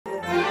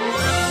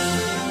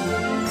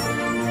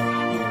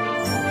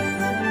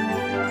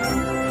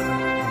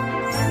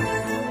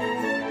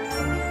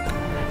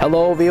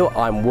Hello View,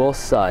 I'm Will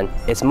Sun.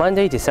 It's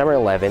Monday, December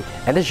 11th,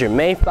 and this is your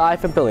Main 5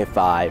 from Building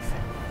 5.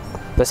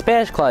 The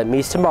Spanish Club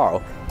meets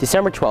tomorrow,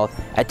 December 12th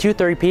at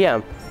 2:30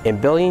 p.m. in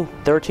Building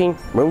 13,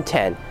 Room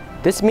 10.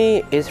 This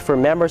meeting is for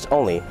members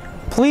only.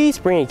 Please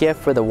bring a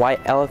gift for the White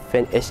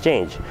Elephant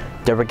Exchange.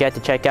 Don't forget to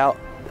check out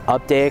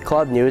updated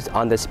club news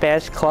on the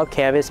Spanish Club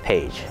Canvas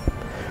page.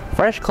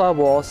 French Club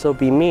will also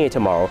be meeting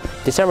tomorrow,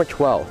 December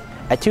 12th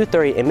at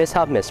 2:30 in Miss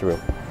Huffman's room.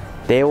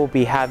 They will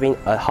be having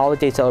a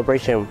holiday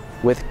celebration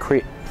with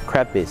crepes.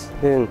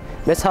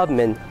 Miss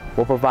Huffman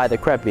will provide the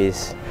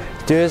crepes.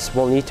 Students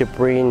will need to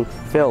bring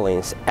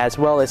fillings as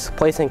well as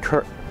plates and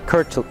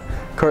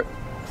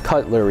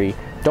cutlery.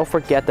 Don't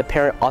forget the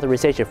parent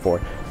authorization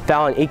form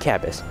found on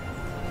eCampus.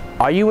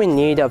 Are you in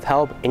need of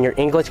help in your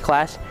English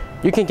class?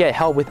 You can get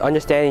help with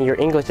understanding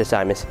your English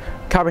assignments,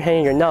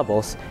 comprehending your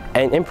novels,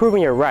 and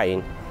improving your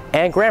writing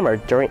and grammar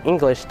during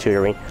English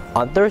tutoring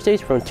on Thursdays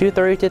from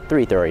 2:30 to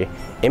 3:30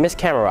 in Miss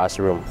Camara's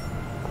room.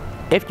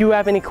 If you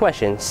have any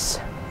questions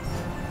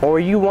or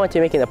you want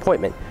to make an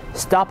appointment,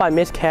 stop by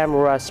Miss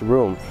Camara's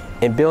room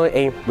in Building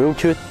A, Room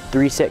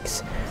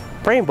 236.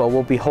 Rainbow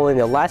will be holding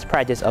the last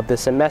practice of the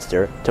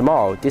semester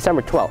tomorrow,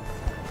 December 12th.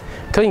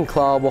 Cooking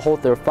Club will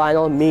hold their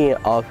final meeting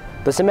of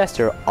the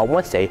semester on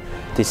Wednesday,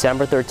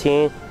 December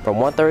 13th from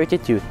 1:30 to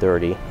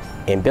 2:30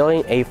 in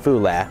Building A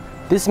Food Lab.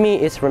 This meeting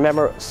is for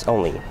members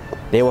only.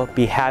 They will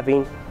be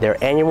having their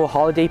annual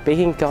holiday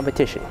baking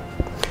competition.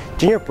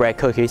 Gingerbread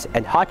cookies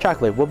and hot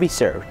chocolate will be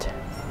served.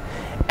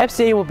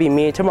 FCA will be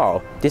meeting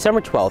tomorrow, December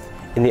 12th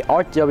in the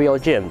RWL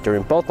gym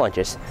during both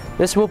lunches.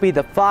 This will be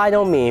the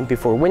final meeting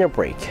before winter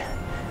break.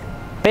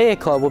 Beta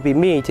Club will be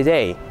meeting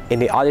today in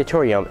the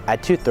auditorium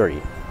at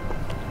 2:30.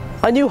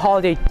 A new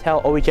holiday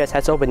tale OHS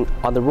has opened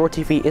on the Roar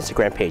TV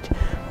Instagram page.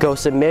 Go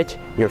submit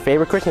your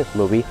favorite Christmas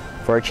movie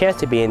for a chance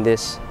to be in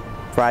this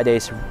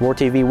Friday's Roar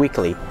TV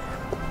Weekly.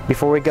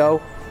 Before we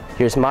go,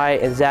 here's Maya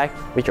and Zach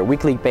with your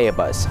weekly Beta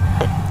Buzz.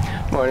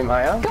 Morning,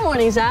 Maya. Good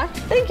morning, Zach.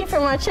 Thank you for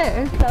my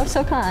chair. That was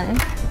so kind.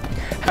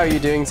 How are you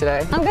doing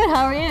today? I'm good.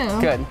 How are you?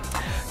 Good.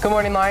 Good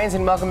morning, Lions,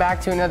 and welcome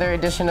back to another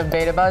edition of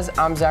Beta Buzz.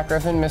 I'm Zach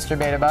Griffin, Mr.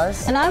 Beta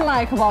Buzz. And I'm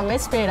Maya Cabal,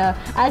 Miss Beta.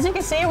 As you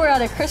can see, we're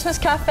at a Christmas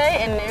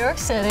cafe in New York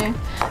City.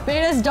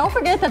 Betas, don't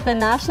forget that the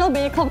National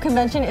Beta Club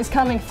Convention is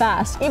coming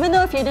fast. Even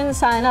though if you didn't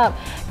sign up,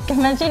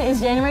 convention is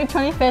January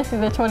 25th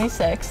through the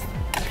 26th.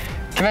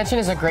 Convention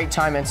is a great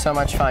time and so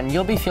much fun.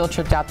 You'll be field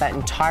tripped out that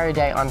entire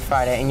day on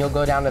Friday, and you'll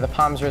go down to the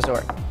Palms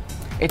Resort.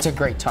 It's a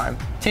great time.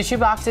 Tissue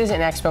boxes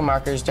and expo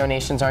markers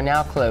donations are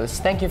now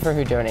closed. Thank you for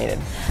who donated.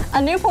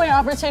 A new point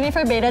opportunity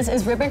for Betas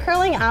is ribbon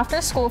curling after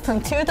school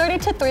from 2:30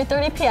 to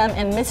 3:30 p.m.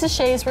 in Mrs.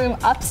 Shea's room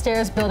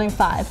upstairs, Building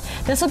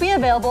 5. This will be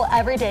available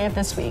every day of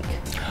this week.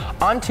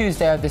 On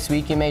Tuesday of this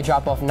week, you may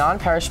drop off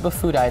non-perishable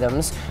food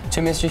items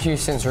to Mr.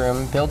 Houston's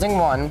room, Building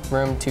 1,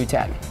 room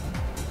 210.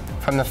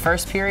 From the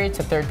first period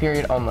to third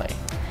period only.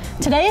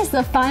 Today is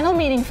the final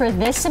meeting for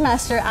this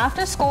semester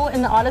after school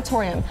in the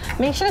auditorium.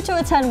 Make sure to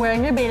attend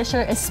wearing your Beta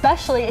shirt,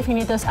 especially if you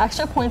need those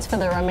extra points for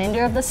the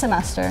remainder of the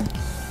semester.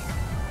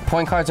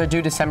 Point cards are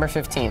due December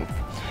 15th.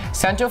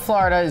 Central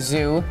Florida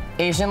Zoo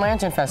Asian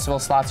Lantern Festival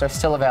slots are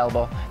still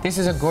available. This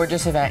is a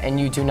gorgeous event and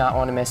you do not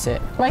want to miss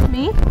it. Like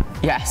me?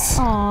 Yes.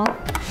 Aww.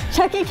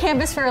 Check your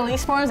campus for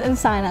release forms and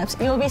sign-ups.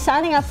 You will be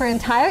signing up for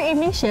entire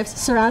evening shifts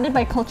surrounded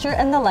by culture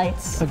and the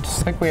lights.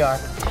 Just like we are.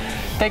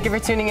 Thank you for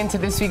tuning in to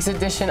this week's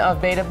edition of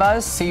Beta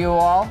Buzz. See you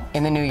all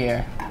in the new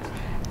year.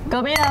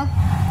 Go Beta!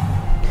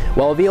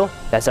 Well, View,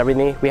 that's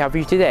everything we have for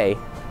you today.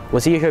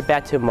 We'll see you here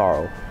back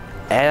tomorrow.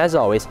 And as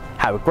always,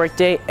 have a great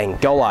day and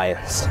go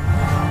Lions!